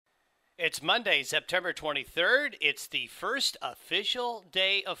It's Monday, September 23rd. It's the first official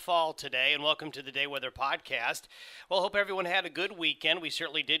day of fall today, and welcome to the Day Weather Podcast. Well, hope everyone had a good weekend. We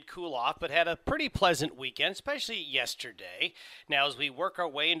certainly did cool off, but had a pretty pleasant weekend, especially yesterday. Now, as we work our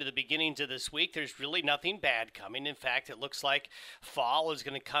way into the beginnings of this week, there's really nothing bad coming. In fact, it looks like fall is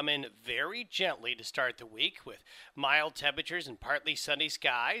going to come in very gently to start the week with mild temperatures and partly sunny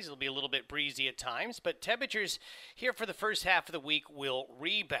skies. It'll be a little bit breezy at times, but temperatures here for the first half of the week will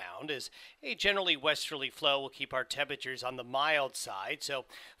rebound as a generally westerly flow will keep our temperatures on the mild side, so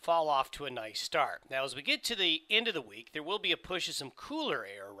fall off to a nice start. Now, as we get to the end of the week, there will be a push of some cooler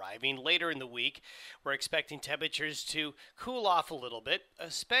air arriving later in the week. We're expecting temperatures to cool off a little bit,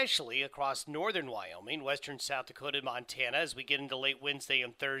 especially across northern Wyoming, western South Dakota, and Montana. As we get into late Wednesday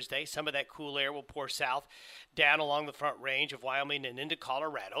and Thursday, some of that cool air will pour south down along the front range of Wyoming and into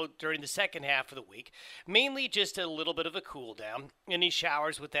Colorado during the second half of the week. Mainly just a little bit of a cool down. Any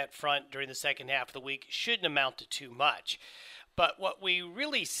showers with that front during the second half of the week shouldn't amount to too much. But what we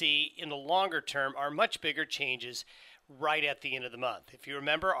really see in the longer term are much bigger changes right at the end of the month. If you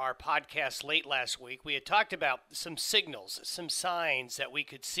remember our podcast late last week, we had talked about some signals, some signs that we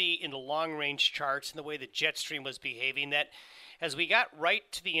could see in the long-range charts and the way the jet stream was behaving, that as we got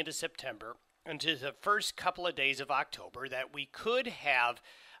right to the end of September and to the first couple of days of October, that we could have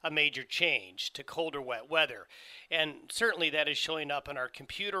a major change to colder, wet weather. And certainly that is showing up in our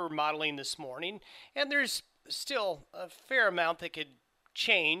computer modeling this morning. And there's still a fair amount that could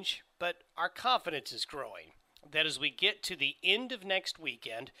change, but our confidence is growing that as we get to the end of next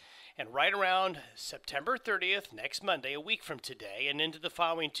weekend and right around September 30th, next Monday, a week from today, and into the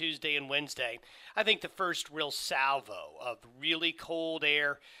following Tuesday and Wednesday, I think the first real salvo of really cold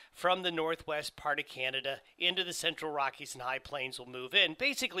air from the northwest part of Canada into the central Rockies and High Plains will move in.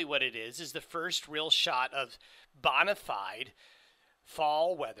 Basically what it is the first real shot of bona fide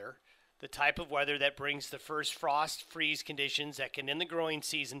fall weather, the type of weather that brings the first frost freeze conditions that can, in the growing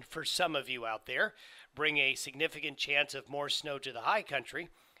season for some of you out there, bring a significant chance of more snow to the high country.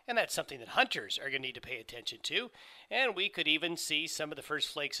 And that's something that hunters are going to need to pay attention to. And we could even see some of the first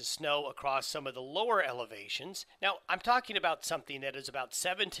flakes of snow across some of the lower elevations. Now, I'm talking about something that is about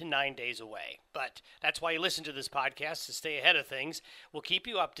 7 to 9 days away. But that's why you listen to this podcast, to stay ahead of things. We'll keep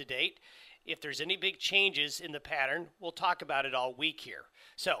you up to date. If there's any big changes in the pattern, we'll talk about it all week here.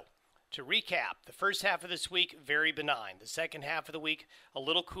 So, to recap, the first half of this week, very benign. The second half of the week, a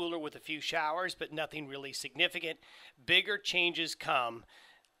little cooler with a few showers, but nothing really significant. Bigger changes come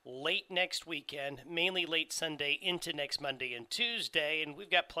late next weekend, mainly late Sunday into next Monday and Tuesday, and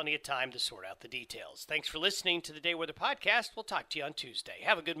we've got plenty of time to sort out the details. Thanks for listening to the Day Weather Podcast. We'll talk to you on Tuesday.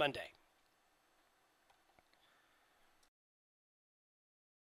 Have a good Monday.